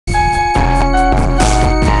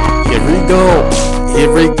Here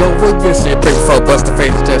we go again. Shit, big before bust the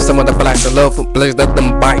face. Just some of the blacks that love blaze up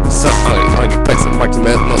them bikes up on your place and mark the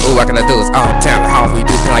man. Ooh, what can I do? It's all town. How we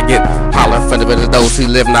do? Can I get holler in front of those who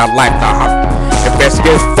live our life?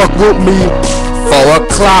 Investigators fuck with me. 4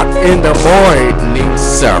 o'clock in the morning,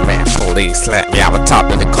 sir, man. Police let me out the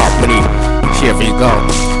top of the company. Here we go.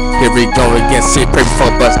 Here we go again. Shit, pray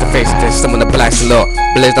before bust the face. There's some of the blacks and look.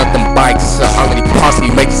 Blaze up them bikes. Already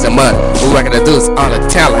possibly making some money. Ooh, what can I do? It's all the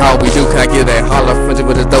talent. How we do? Can I get that holler friendly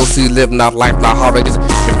with those who live not life, not horror?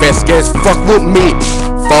 Investigators fuck with me.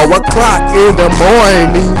 4 o'clock in the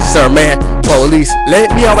morning, sir, man. Police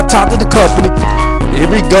let me out the top of the company.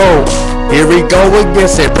 Here we go. Here we go again.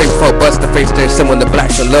 Said pray before bust the face. There's someone the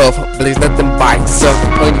blacks in love. Blaze let them bikes up.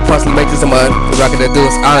 Only possibly making some money. What I can do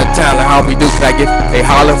is on the town. How we do? Can I get a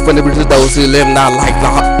holler from the those who live not like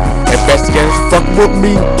law? Investigators fuck with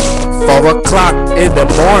me. 4 o'clock in the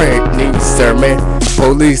morning, sir, man.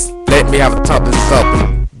 Police let me have a top of the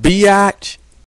company. Biatch.